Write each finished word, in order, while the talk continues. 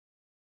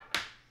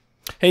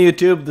Hey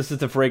YouTube, this is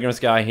the Fragrance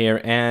Guy here,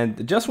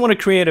 and just want to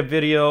create a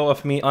video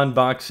of me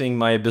unboxing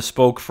my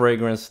bespoke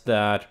fragrance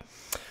that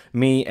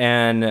me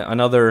and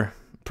another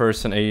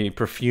person, a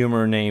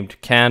perfumer named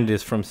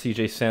Candice from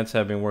CJ Scents,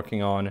 have been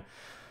working on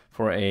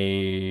for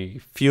a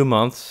few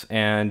months.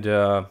 And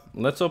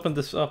let's open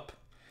this up.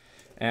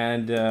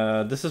 And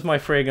this is my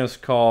fragrance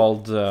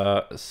called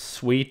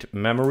Sweet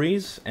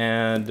Memories.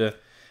 And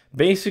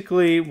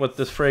basically what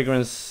this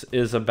fragrance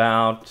is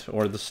about,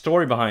 or the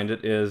story behind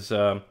it, is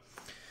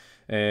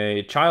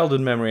a childhood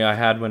memory I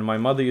had when my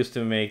mother used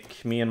to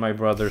make me and my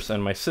brothers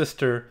and my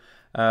sister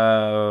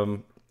a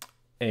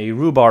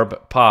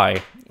rhubarb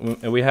pie.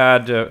 We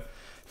had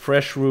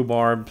fresh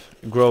rhubarb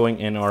growing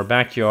in our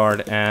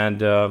backyard,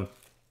 and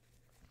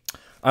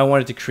I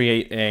wanted to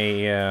create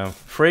a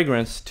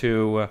fragrance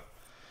to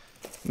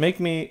make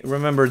me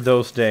remember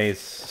those days.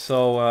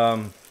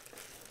 So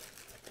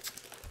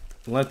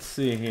let's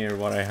see here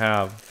what I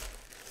have.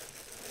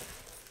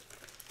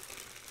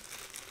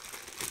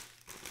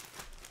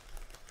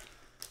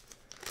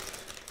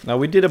 Now,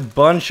 we did a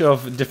bunch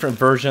of different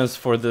versions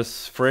for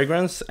this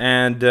fragrance,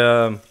 and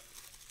the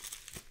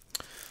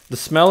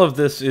smell of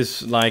this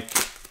is like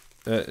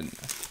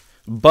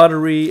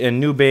buttery and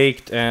new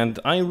baked, and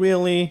I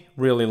really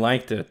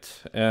liked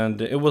it.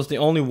 And it was the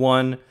only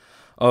one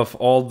of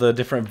all the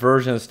different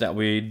versions that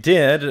we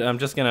did. I'm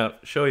just gonna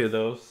show you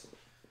those.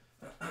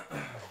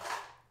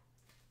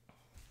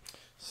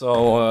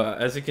 So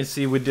as you can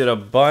see, we did a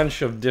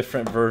bunch of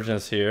different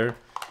versions here.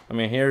 I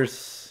mean,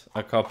 here's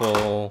a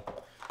couple.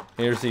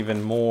 Here's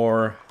even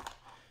more,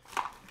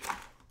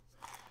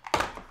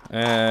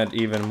 and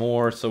even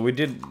more. So we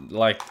did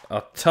like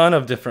a ton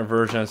of different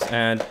versions,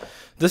 and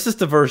this is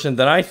the version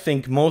that I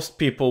think most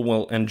people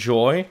will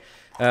enjoy.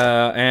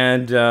 As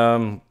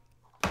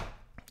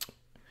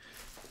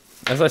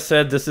I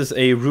said, this is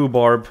a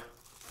rhubarb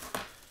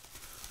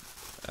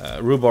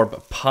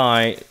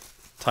pie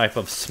type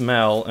of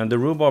smell, and the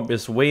rhubarb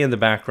is way in the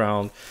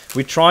background.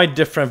 We tried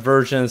different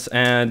versions,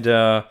 and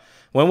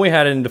when we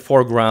had it in the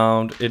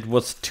foreground, it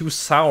was too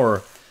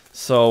sour.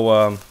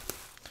 So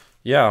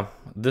yeah,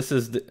 this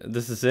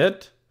is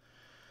it.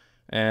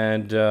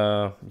 And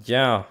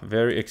yeah,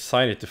 very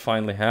excited to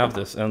finally have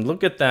this. And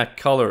look at that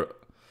color.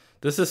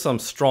 This is some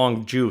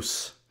strong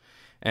juice.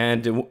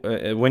 And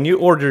when you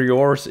order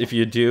yours, if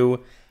you do,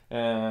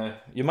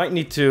 you might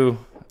need to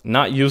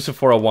not use it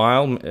for a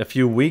while, a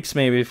few weeks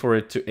maybe, for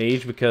it to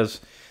age,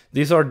 because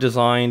these are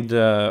designed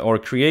or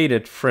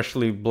created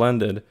freshly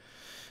blended.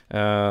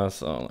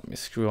 So let me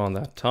screw on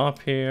that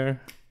top here.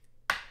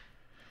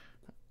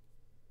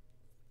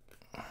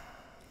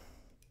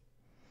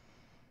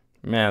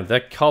 Man,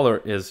 that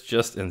color is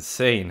just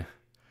insane.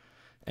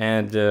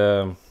 And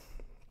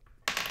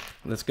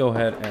let's go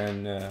ahead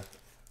and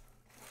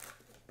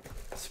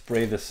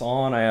spray this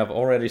on. I have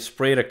already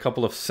sprayed a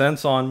couple of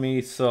scents on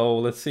me, so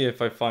let's see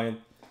if I find...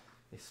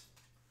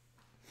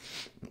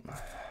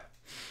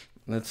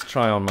 Let's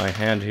try on my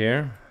hand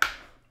here.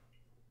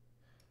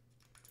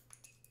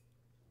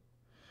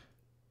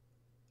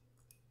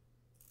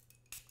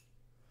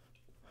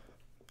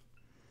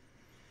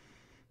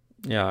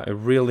 Yeah, I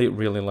really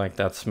like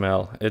that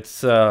smell.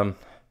 It's I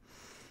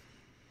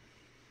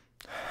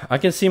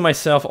can see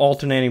myself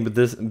alternating with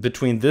this,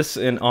 between this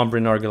and Ambre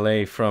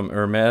Narguilé from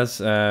Hermes.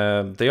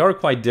 They are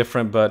quite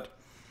different, but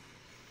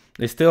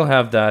they still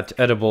have that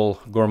edible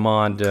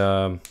gourmand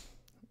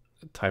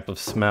type of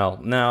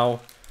smell. Now,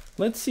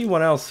 let's see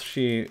what else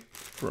she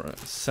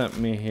sent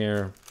me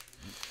here.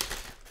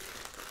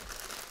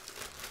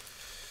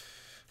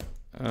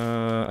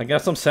 I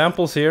got some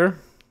samples here.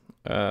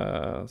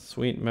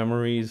 Sweet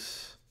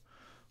Memories.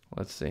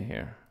 Let's see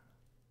here.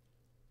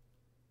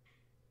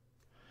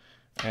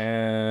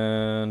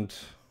 And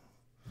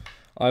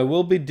I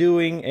will be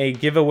doing a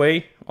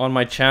giveaway on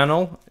my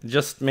channel,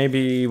 just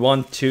maybe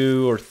 1,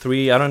 2, or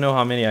 3. I don't know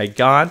how many I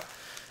got.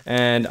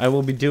 And I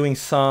will be doing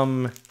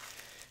some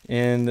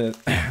in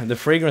the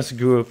fragrance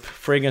group,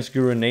 Fragrance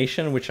Guru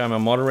Nation, which I'm a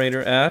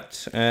moderator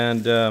at.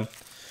 And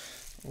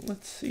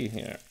let's see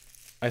here.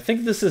 I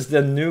think this is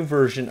the new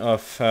version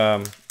of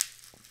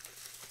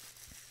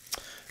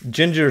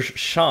Ginger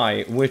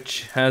Shy,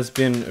 which has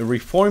been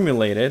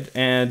reformulated,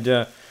 and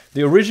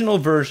the original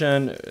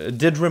version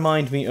did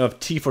remind me of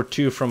Tea for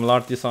Two from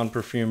L'Artisan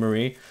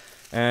Parfumerie,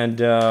 and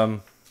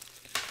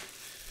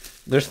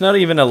there's not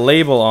even a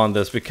label on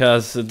this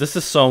because this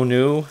is so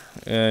new.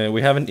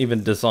 We haven't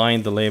even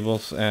designed the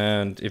labels,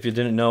 and if you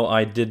didn't know,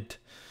 I did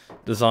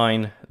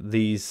design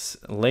these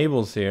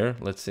labels here.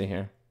 Let's see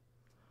here.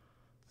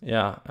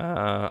 Yeah,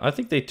 I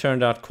think they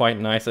turned out quite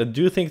nice. I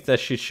do think that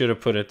she should have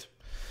put it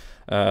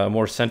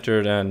more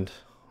centered and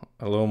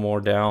a little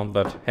more down,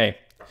 but hey,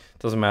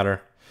 doesn't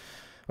matter.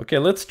 Okay,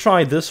 let's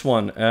try this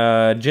one,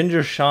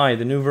 Ginger Shy,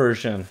 the new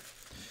version.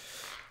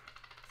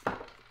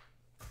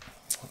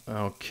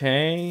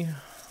 Okay,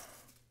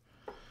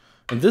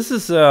 and this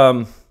is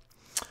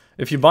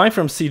if you buy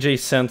from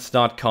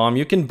cjscents.com,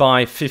 you can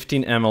buy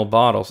 15 ml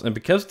bottles, and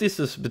because this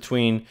is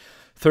between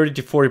 30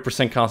 to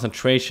 40%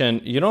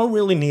 concentration, you don't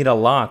really need a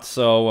lot.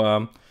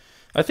 So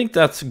I think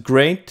that's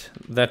great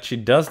that she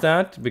does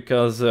that,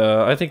 because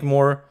I think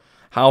more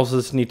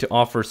houses need to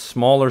offer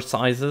smaller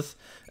sizes,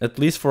 at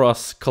least for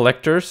us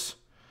collectors.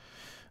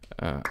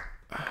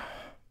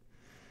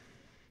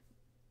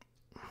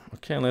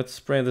 Okay, let's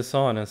spray this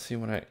on and see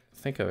what I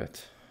think of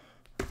it.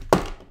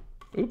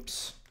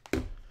 Oops.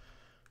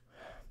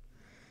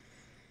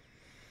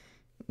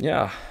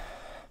 Yeah.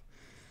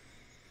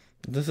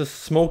 This is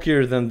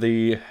smokier than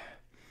the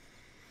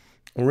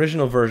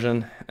original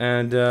version,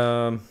 and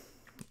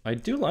I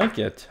do like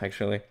it,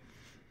 actually.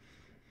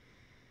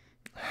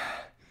 It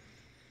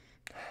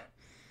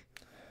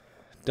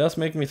does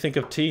make me think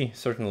of tea,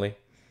 certainly.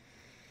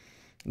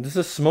 This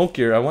is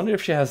smokier. I wonder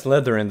if she has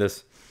leather in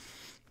this.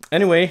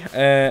 Anyway,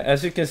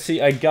 as you can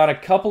see, I got a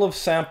couple of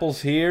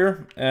samples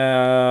here.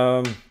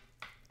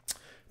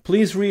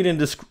 Please read in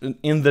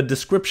the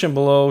description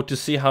below to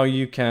see how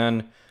you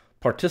can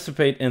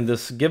participate in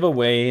this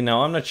giveaway.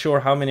 Now, I'm not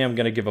sure how many I'm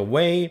going to give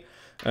away.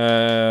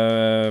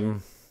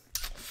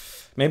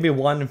 Maybe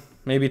one,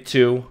 maybe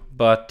two.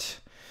 But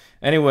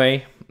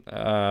anyway,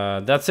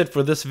 that's it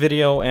for this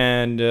video,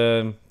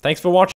 and thanks for watching.